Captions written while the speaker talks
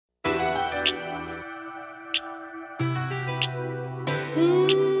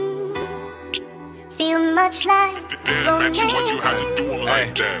much like Damn, Matthew, what you had to do him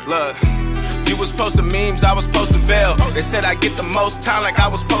like that? Look, you was posting memes, I was posting bail. They said I get the most time like I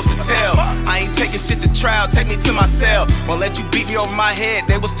was supposed to tell. I ain't taking shit to trial, take me to my cell. Won't let you beat me over my head,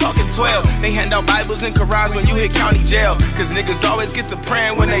 they was talking 12. They hand out Bibles and Qurans when you hit county jail. Cause niggas always get to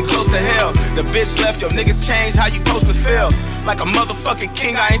praying when they close to hell. The bitch left, your niggas change, how you supposed to feel? Like a motherfucking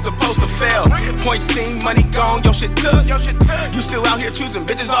king, I ain't supposed to fail. Point seen, money gone, your shit took. You still out here choosing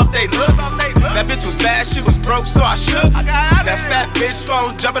bitches off they looks. That bitch was bad, she was broke, so I shook. That fat bitch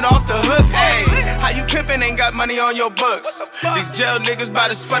phone jumping off the hook. Ayy, how you pimpin' ain't got money on your books? These jail niggas bout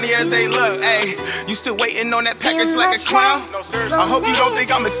as funny as they look. Ayy, you still waiting on that package like a clown? I hope you don't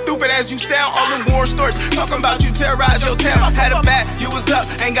think I'm as stupid as you sound. All them war stories talking about you terrorize your town. Had a bat, you was up,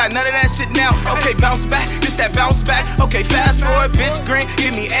 ain't got none of that shit now. Okay, bounce back, this that bounce back. Okay, fast forward, bitch green,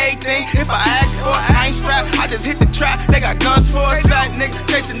 give me everything. If I ask for it, I ain't strapped, I just hit the trap. They got guns for us, fat nigga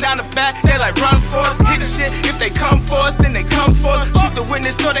chasing down the back. They like run for us, hit the shit. If they come for us, then they come for us. Shoot the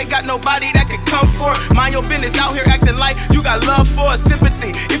witness so they got nobody that could come for it. Mind your business out here acting like you got love for us,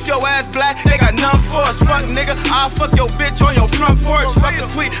 sympathy. If your ass black, they got none for us. Fuck nigga, I'll fuck your bitch on your front porch. Fuck a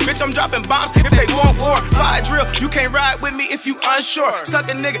tweet, bitch, I'm dropping bombs if they want war. Fire drill, you can't ride with me if you unsure. Suck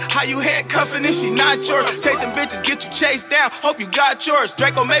a nigga, how you handcuffin' if she not yours? Chasing bitches, get you chased down, hope you got yours.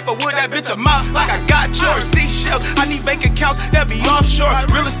 Draco Maplewood, that bitch a mouth like I got yours. Seashells, I need bank accounts that be offshore.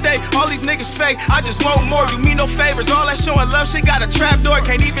 Real estate, all these niggas fake, I just want more. Do me no favors, all that showing love shit got a trap door.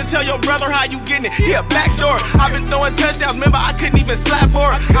 Can't even tell your brother how you getting it, he a backdoor. I've been throwing touchdowns, remember I couldn't even slap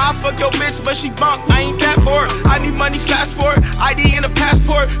her. I'll fuck your bitch, but she bump, I ain't that bored. I need money fast forward, ID and a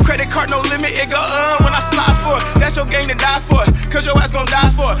passport. Credit card no limit, it go when I slide for it. That's your game to die for, cause your ass gon'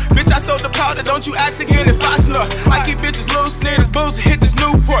 die for it. Bitch, I sold the powder, don't you ask again if I snore. I keep bitches loose, near the boost, hit this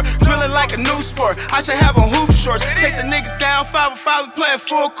Newport. Drilling like a new sport, I should have on hoop shorts. Chasing niggas down, 5-on-5, we playing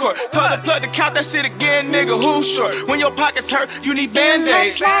full court. Told the plug to count that shit again, nigga, who's short? When your pockets hurt, you need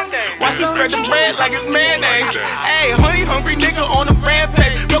band-aids. Watch me spread the bread like it's mayonnaise. Ayy, hungry nigga on a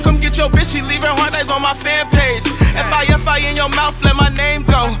rampage. Bro, come get your bitch, she leaving Hondas on my fan page. FIFI in your mouth, let my name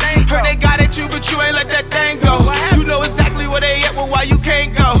go. Heard they got at you, but you ain't let that thing go. You know exactly where they at, well, why you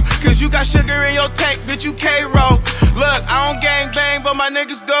can't go? Cause you got sugar in your tank, bitch, you can't roll. Look, I don't gang bang, but my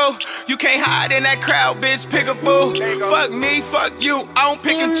niggas do. You can't hide in that crowd, bitch, pick a boo. Fuck me, fuck you, I don't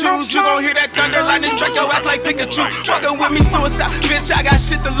pick and choose. You gon' hear that thunder, lightning strike your ass like Pikachu. Fucking with me, suicide, bitch, I got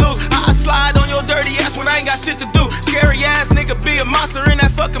shit to lose. I slide on your dirty ass when I ain't got shit to do. Scary ass nigga, be a monster in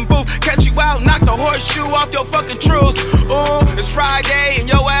that fucking booth. Catch you out, knock the horseshoe off your fucking trues. Ooh, it's Friday and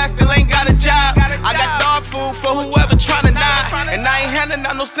your ass still ain't got a job. I got dog food for whoever tryna nod. And I ain't handing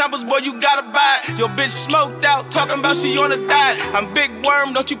out no samples, boy, you gotta buy it. Your bitch smoked out, talking about she on a diet. I'm Big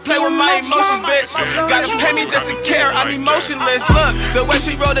Worm, don't you play with my emotions, bitch. Gotta pay me just to care, I'm emotionless. Look, the way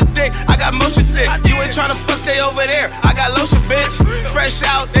she rolled the dick, I got motion sick. You ain't tryna fuck, stay over there, I got lotion, bitch. Fresh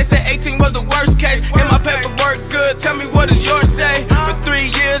out, they said 18 was the worst case. And my paperwork good, tell me what does yours say? For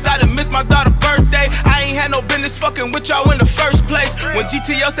 3 years, I done missed my daughter's birthday. I ain't had no business fucking with y'all in the first place. When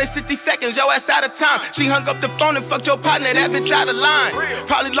GTO say 60 seconds, your ass out of time. She hung up the phone and fucked your partner, that bitch out of line.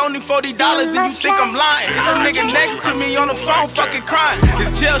 Probably loaned him $40 and you think I'm lying. It's a nigga next to me on the phone fucking crying.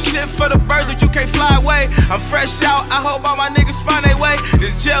 This jail shit for the birds but you can't fly away. I'm fresh out, I hope all my niggas find their way.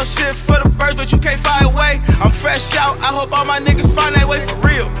 This jail shit for the birds but you can't fly away. I'm fresh out, I hope all my niggas find their way for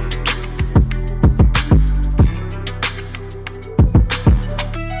real.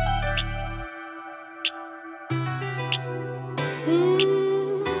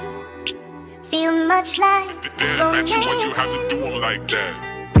 Feel much like Damn, Matthew, what you had to do him like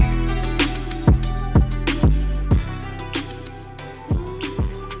that?